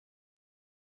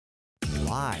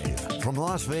Live from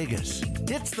Las Vegas,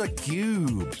 it's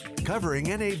theCUBE, covering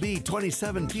NAB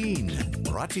 2017.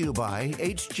 Brought to you by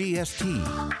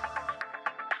HGST.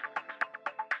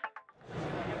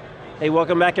 Hey,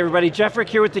 welcome back everybody. Jeff Frick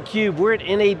here with theCUBE. We're at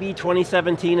NAB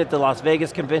 2017 at the Las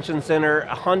Vegas Convention Center.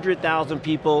 100,000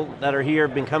 people that are here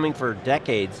have been coming for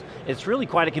decades. It's really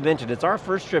quite a convention. It's our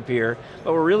first trip here,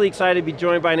 but we're really excited to be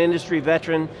joined by an industry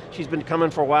veteran. She's been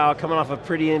coming for a while, coming off a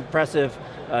pretty impressive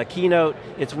keynote.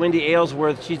 It's Wendy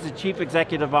Aylsworth. She's the Chief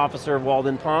Executive Officer of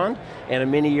Walden Pond and a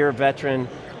many-year veteran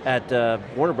at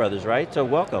Warner Brothers, right? So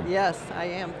welcome. Yes, I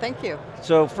am, thank you.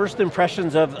 So first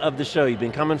impressions of the show. You've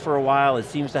been coming for a while. It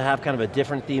seems to have kind of a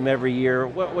different theme every year.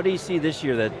 What do you see this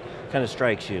year that kind of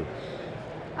strikes you?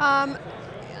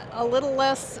 A little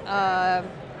less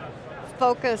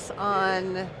focus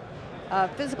on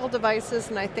physical devices,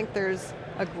 and I think there's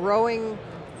a growing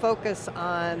focus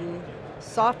on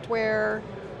software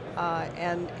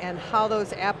and how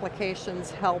those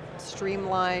applications help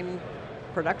streamline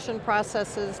production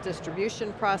processes,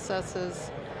 distribution processes.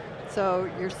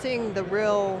 So you're seeing the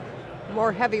real,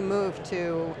 more heavy move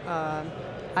to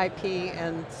IP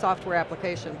and software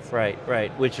applications. Right,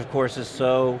 right, which of course is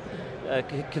so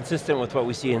consistent with what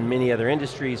we see in many other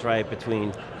industries, right, between,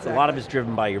 exactly. A lot of it's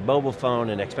driven by your mobile phone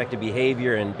and expected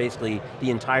behavior and basically the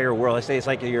entire world. I say it's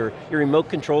like your remote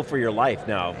control for your life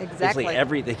now. Exactly. Basically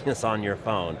everything is on your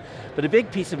phone. But a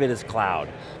big piece of it is cloud.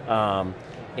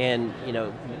 And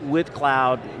with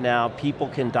cloud now, people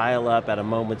can dial up at a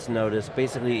moment's notice,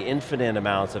 basically infinite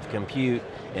amounts of compute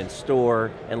and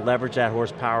store and leverage that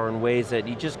horsepower in ways that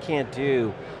you just can't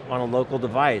do on a local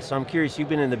device. So I'm curious, you've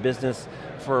been in the business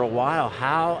for a while.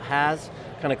 How has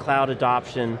kind of cloud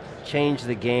adoption changed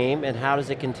the game, and how does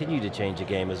it continue to change the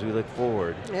game as we look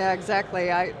forward? Yeah, exactly.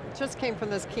 I just came from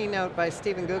this keynote by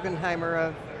Stephen Guggenheimer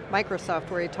of Microsoft,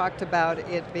 where he talked about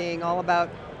it being all about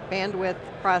bandwidth,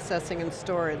 processing, and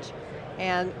storage.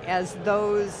 And as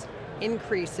those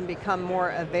increase and become more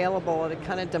available, it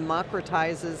kind of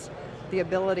democratizes the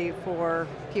ability for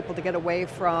people to get away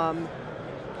from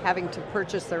having to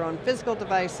purchase their own physical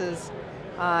devices,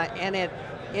 and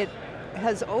it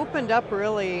has opened up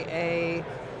really a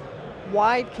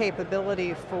wide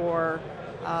capability for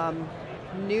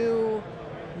new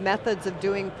methods of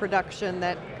doing production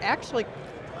that actually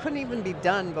couldn't even be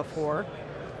done before.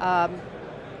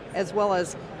 As well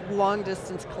as long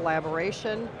distance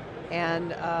collaboration and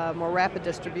more rapid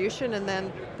distribution, and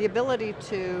then the ability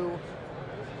to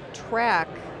track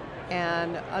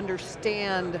and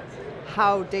understand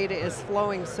how data is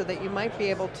flowing so that you might be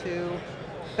able to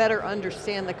better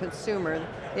understand the consumer.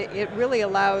 It really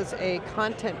allows a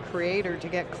content creator to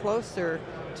get closer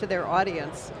to their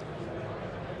audience.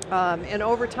 And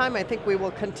over time, I think we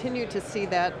will continue to see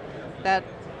that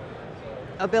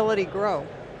ability grow.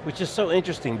 Which is so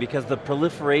interesting because the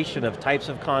proliferation of types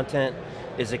of content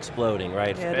is exploding,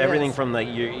 right? Everything from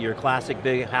your classic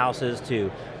big houses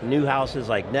to new houses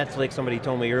like Netflix. Somebody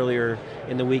told me earlier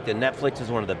in the week that Netflix is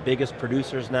one of the biggest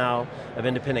producers now of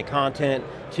independent content,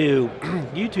 to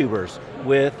YouTubers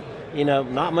with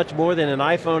not much more than an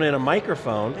iPhone and a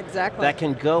microphone. Exactly. That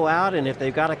can go out, and if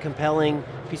they've got a compelling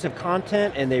piece of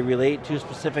content and they relate to a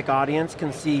specific audience,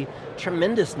 can see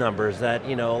tremendous numbers that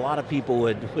a lot of people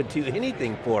would do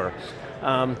anything for.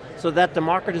 So that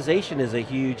democratization is a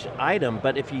huge item,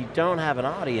 but if you don't have an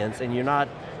audience and you're not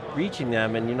reaching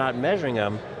them and you're not measuring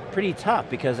them, pretty tough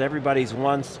because everybody's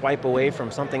one swipe away from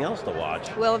something else to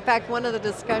watch. Well, in fact, one of the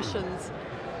discussions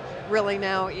really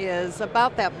now is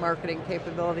about that marketing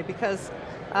capability, because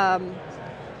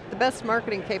the best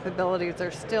marketing capabilities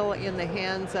are still in the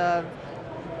hands of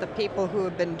the people who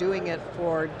have been doing it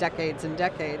for decades and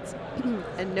decades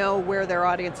and know where their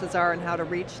audiences are and how to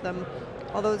reach them.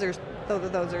 Although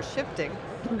those are shifting.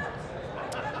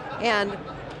 And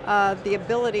the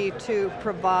ability to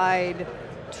provide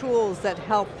tools that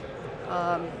help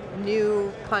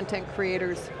new content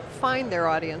creators find their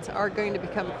audience are going to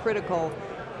become critical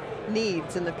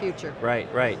needs in the future. Right,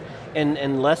 right.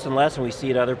 And less, and we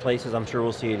see it other places, I'm sure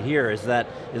we'll see it here, is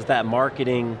that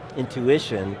marketing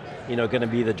intuition, going to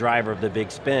be the driver of the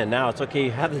big spin. Now it's okay,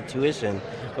 you have the intuition,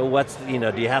 but what's, do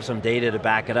you have some data to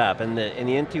back it up? And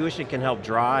the intuition can help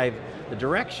drive the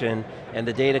direction and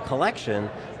the data collection,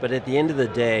 but at the end of the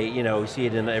day, we see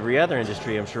it in every other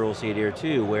industry, I'm sure we'll see it here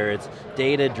too, where it's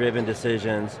data-driven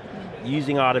decisions,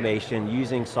 using automation,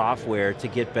 using software to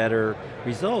get better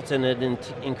results in an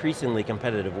increasingly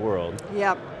competitive world.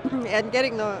 Yeah, and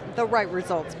getting the right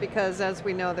results, because as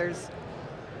we know, there's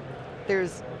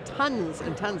tons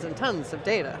and tons and tons of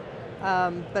data,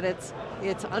 but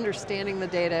it's understanding the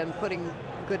data and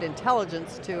good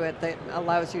intelligence to it that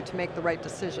allows you to make the right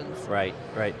decisions. Right,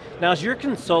 right. Now as you're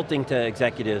consulting to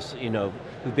executives,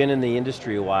 who've been in the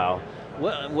industry a while,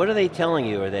 what are they telling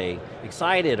you? Are they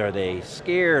excited? Are they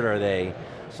scared? Are they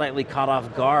slightly caught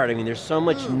off guard? I mean, there's so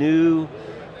much new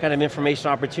kind of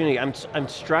information opportunity. I'm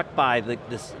struck by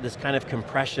this kind of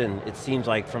compression, it seems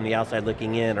like from the outside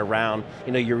looking in around,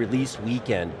 your release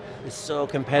weekend. It's so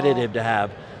competitive to have.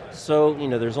 So,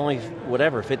 there's only,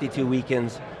 52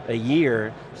 weekends a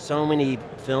year, so many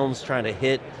films trying to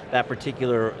hit that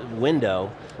particular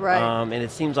window. Right. And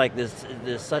it seems like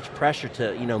there's such pressure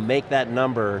to, make that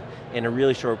number in a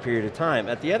really short period of time.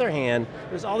 At the other hand,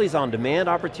 there's all these on-demand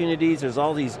opportunities, there's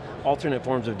all these alternate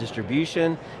forms of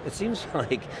distribution. It seems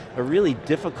like a really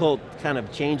difficult kind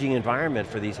of changing environment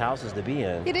for these houses to be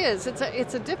in. It is,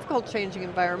 it's a difficult changing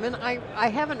environment. I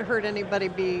haven't heard anybody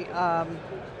be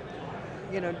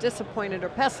disappointed or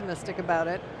pessimistic about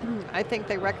it. I think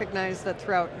they recognize that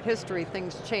throughout history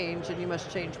things change and you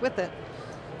must change with it.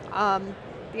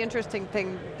 The interesting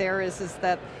thing there is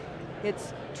that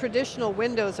it's traditional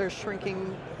windows are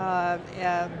shrinking,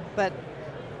 but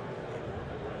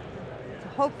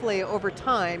hopefully over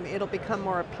time it'll become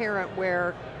more apparent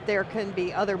where there can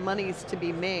be other monies to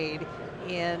be made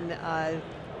in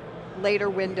later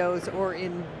windows or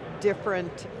in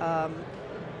different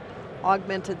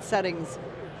augmented settings.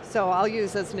 So I'll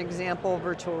use as an example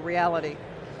virtual reality.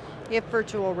 If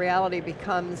virtual reality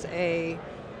becomes a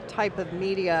type of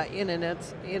media in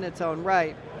its own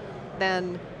right,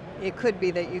 then it could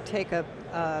be that you take a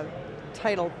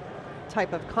title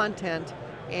type of content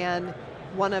and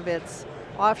one of its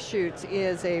offshoots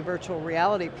is a virtual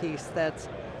reality piece that's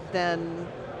then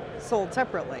sold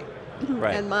separately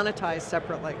and monetized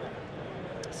separately.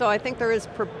 So I think there is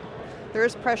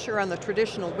pressure on the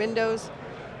traditional windows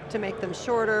to make them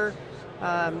shorter,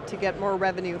 to get more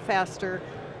revenue faster,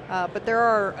 but there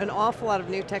are an awful lot of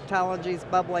new technologies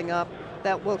bubbling up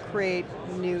that will create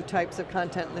new types of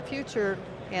content in the future,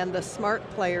 and the smart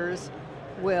players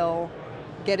will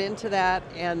get into that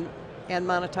and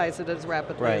monetize it as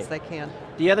rapidly as they can.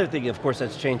 The other thing, of course,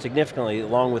 that's changed significantly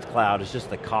along with cloud is just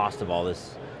the cost of all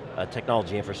this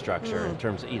technology infrastructure in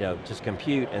terms of, just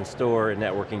compute and store and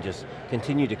networking just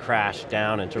continue to crash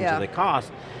down in terms of the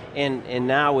cost. And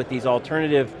now with these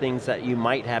alternative things that you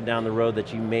might have down the road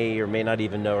that you may or may not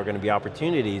even know are going to be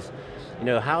opportunities,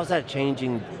 how is that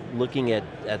changing looking at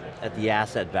the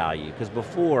asset value? Because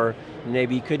before,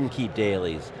 maybe you couldn't keep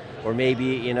dailies, or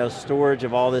maybe storage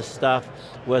of all this stuff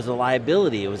was a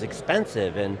liability, it was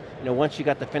expensive, and once you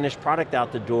got the finished product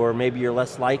out the door, maybe you're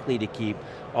less likely to keep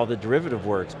all the derivative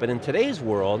works. But in today's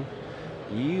world,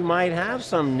 you might have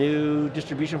some new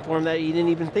distribution form that you didn't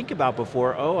even think about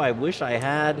before. Oh, I wish I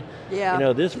had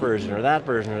this version or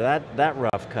that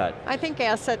rough cut. I think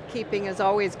asset keeping is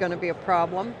always going to be a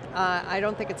problem. I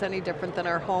don't think it's any different than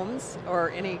our homes or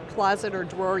any closet or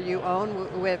drawer you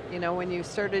own. With when you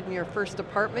started in your first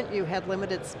apartment, you had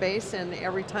limited space, and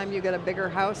every time you get a bigger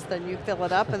house, then you fill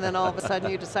it up, and then all of a sudden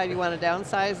you decide you want to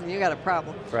downsize, and you got a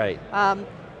problem. Right.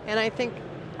 And I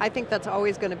think that's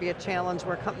always going to be a challenge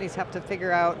where companies have to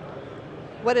figure out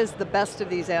what is the best of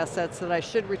these assets that I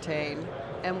should retain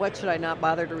and what should I not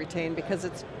bother to retain, because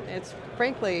it's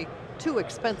frankly too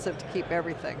expensive to keep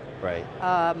everything. Right.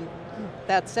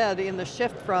 That said, in the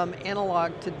shift from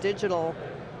analog to digital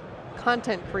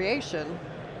content creation,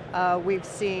 we've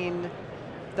seen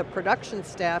the production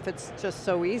staff, it's just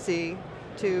so easy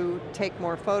to take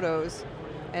more photos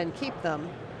and keep them.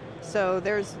 So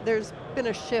there's been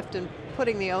a shift in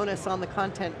putting the onus on the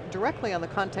content, directly on the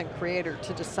content creator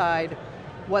to decide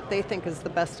what they think is the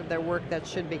best of their work that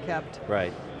should be kept.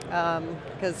 Right.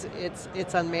 Because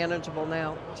it's unmanageable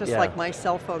now, just like my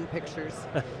cell phone pictures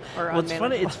are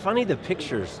unmanageable. It's funny the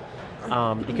pictures,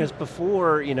 because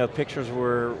before, pictures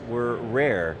were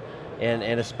rare,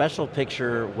 and a special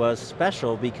picture was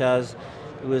special because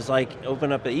it was like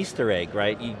open up an Easter egg,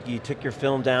 right? You took your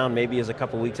film down, maybe it was a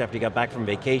couple weeks after you got back from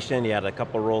vacation, you had a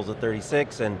couple rolls of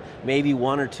 36 and maybe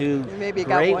one or two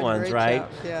great ones, right?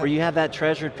 Yeah. Where you have that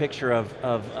treasured picture of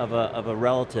a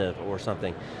relative or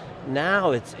something. Now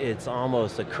it's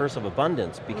almost a curse of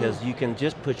abundance because you can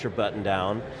just put your button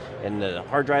down and the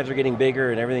hard drives are getting bigger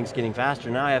and everything's getting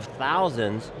faster. Now I have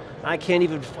thousands. I can't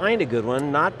even find a good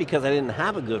one, not because I didn't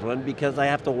have a good one, because I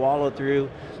have to wallow through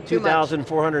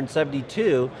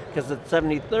 2,472 because the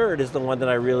 73rd is the one that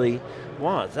I really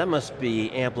want. That must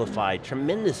be amplified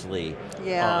tremendously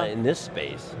in this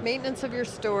space. Maintenance of your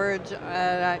storage,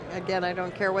 again, I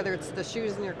don't care whether it's the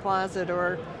shoes in your closet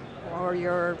or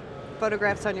your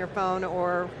photographs on your phone,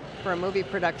 or for a movie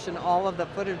production, all of the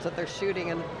footage that they're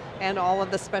shooting and all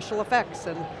of the special effects.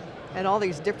 And and all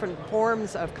these different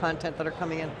forms of content that are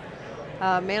coming in.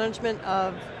 Management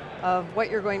of what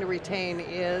you're going to retain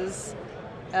is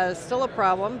still a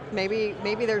problem. Maybe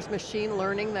there's machine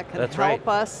learning that can help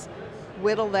us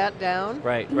whittle that down.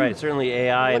 Right. Certainly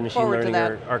AI and machine learning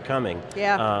are coming.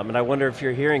 Yeah. And I wonder if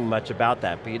you're hearing much about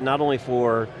that, but not only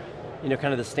for kind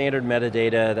of the standard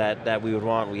metadata that we would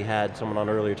want. We had someone on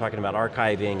earlier talking about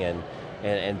archiving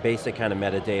and basic kind of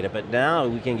metadata, but now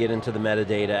we can get into the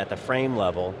metadata at the frame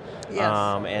level. Yes.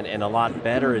 And a lot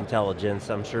better intelligence.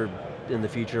 I'm sure in the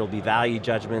future it'll be value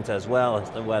judgments as well as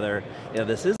to whether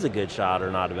this is a good shot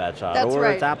or not a bad shot, or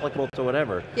it's applicable to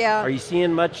whatever. Yeah. Are you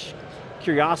seeing much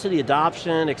curiosity,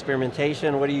 adoption,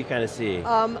 experimentation? What do you kind of see?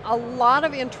 A lot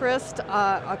of interest,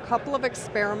 a couple of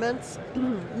experiments,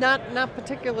 not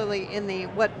particularly in the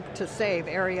what to save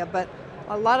area, but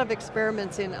a lot of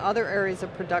experiments in other areas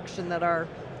of production that are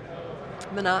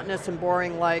monotonous and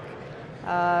boring, like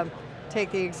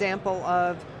take the example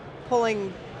of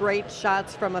pulling great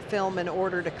shots from a film in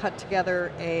order to cut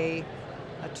together a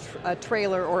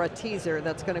trailer or a teaser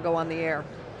that's going to go on the air.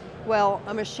 Well,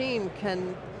 a machine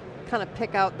can kind of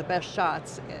pick out the best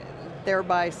shots,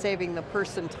 thereby saving the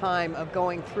person time of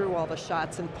going through all the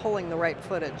shots and pulling the right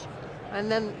footage. And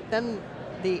then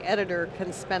the editor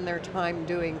can spend their time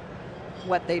doing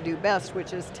what they do best,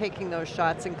 which is taking those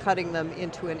shots and cutting them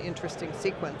into an interesting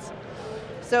sequence.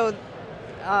 So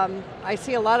I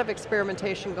see a lot of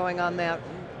experimentation going on that,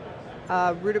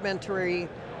 rudimentary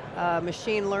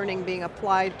machine learning being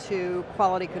applied to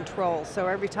quality control. So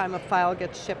every time a file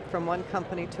gets shipped from one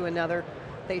company to another,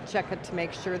 they check it to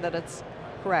make sure that it's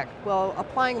correct. Well,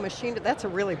 applying a machine, that's a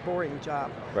really boring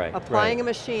job. Right. Applying a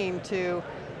machine to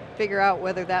figure out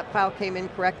whether that file came in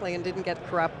correctly and didn't get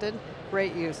corrupted,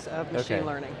 great use of machine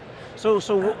learning. So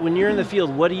when you're in the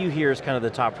field, what do you hear as kind of the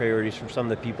top priorities from some of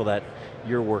the people that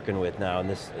you're working with now in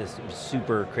this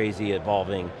super crazy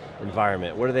evolving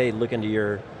environment? What are they looking to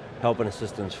your help and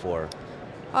assistance for?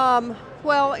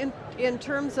 Well, in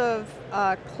terms of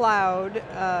cloud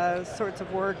sorts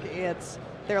of work,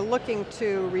 they're looking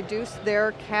to reduce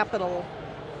their capital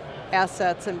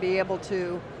assets and be able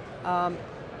to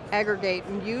aggregate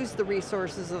and use the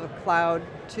resources of the cloud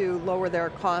to lower their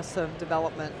costs of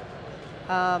development.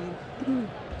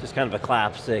 Just kind of a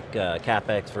classic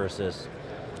CapEx versus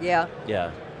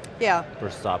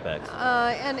versus OpEx.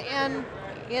 And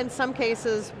in some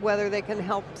cases, whether they can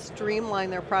help streamline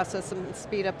their process and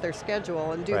speed up their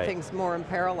schedule and do things more in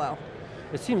parallel.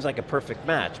 It seems like a perfect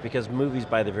match because movies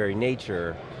by their very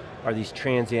nature are these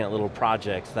transient little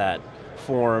projects that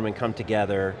form and come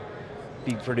together,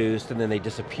 be produced, and then they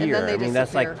disappear. I mean,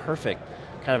 that's like perfect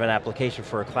kind of an application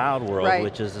for a cloud world,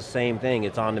 which is the same thing.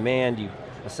 It's on demand, you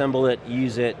assemble it,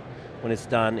 use it, when it's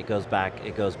done, it goes back. So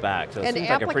it seems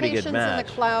like a pretty good match. And applications in the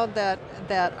cloud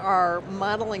that are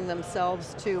modeling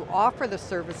themselves to offer the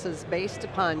services based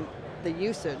upon the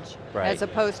usage, as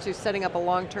opposed to setting up a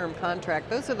long-term contract.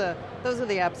 Those are the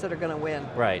apps that are going to win.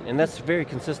 Right, and that's very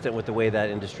consistent with the way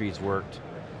that industry's worked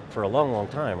for a long, long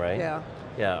time, right? Yeah.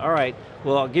 Yeah, all right.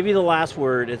 Well, I'll give you the last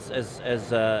word. It's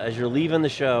as you're leaving the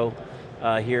show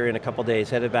here in a couple days,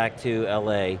 headed back to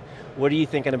LA, what are you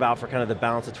thinking about for kind of the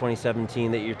balance of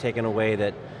 2017 that you're taking away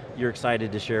that you're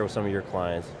excited to share with some of your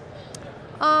clients?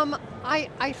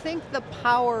 I think the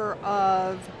power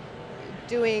of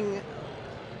doing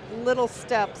little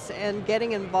steps and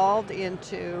getting involved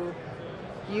into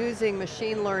using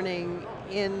machine learning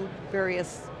in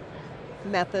various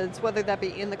methods, whether that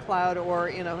be in the cloud or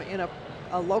in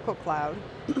a local cloud,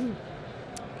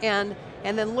 and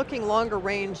then looking longer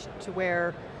range to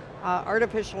where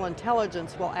artificial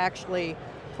intelligence will actually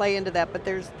play into that. But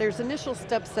there's initial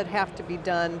steps that have to be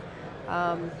done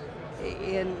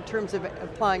in terms of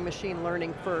applying machine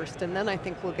learning first, and then I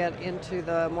think we'll get into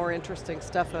the more interesting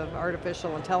stuff of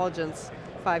artificial intelligence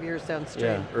 5 years downstream.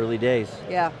 Yeah, early days.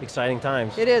 Yeah. Exciting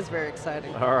times. It is very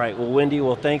exciting. All right, well Wendy,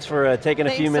 thanks for taking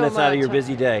a few minutes out of your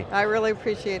busy day. I really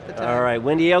appreciate the time. All right,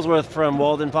 Wendy Aylsworth from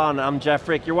Walden. I'm Jeff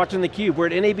Frick. You're watching theCUBE. We're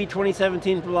at NAB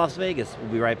 2017 from Las Vegas.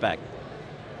 We'll be right back.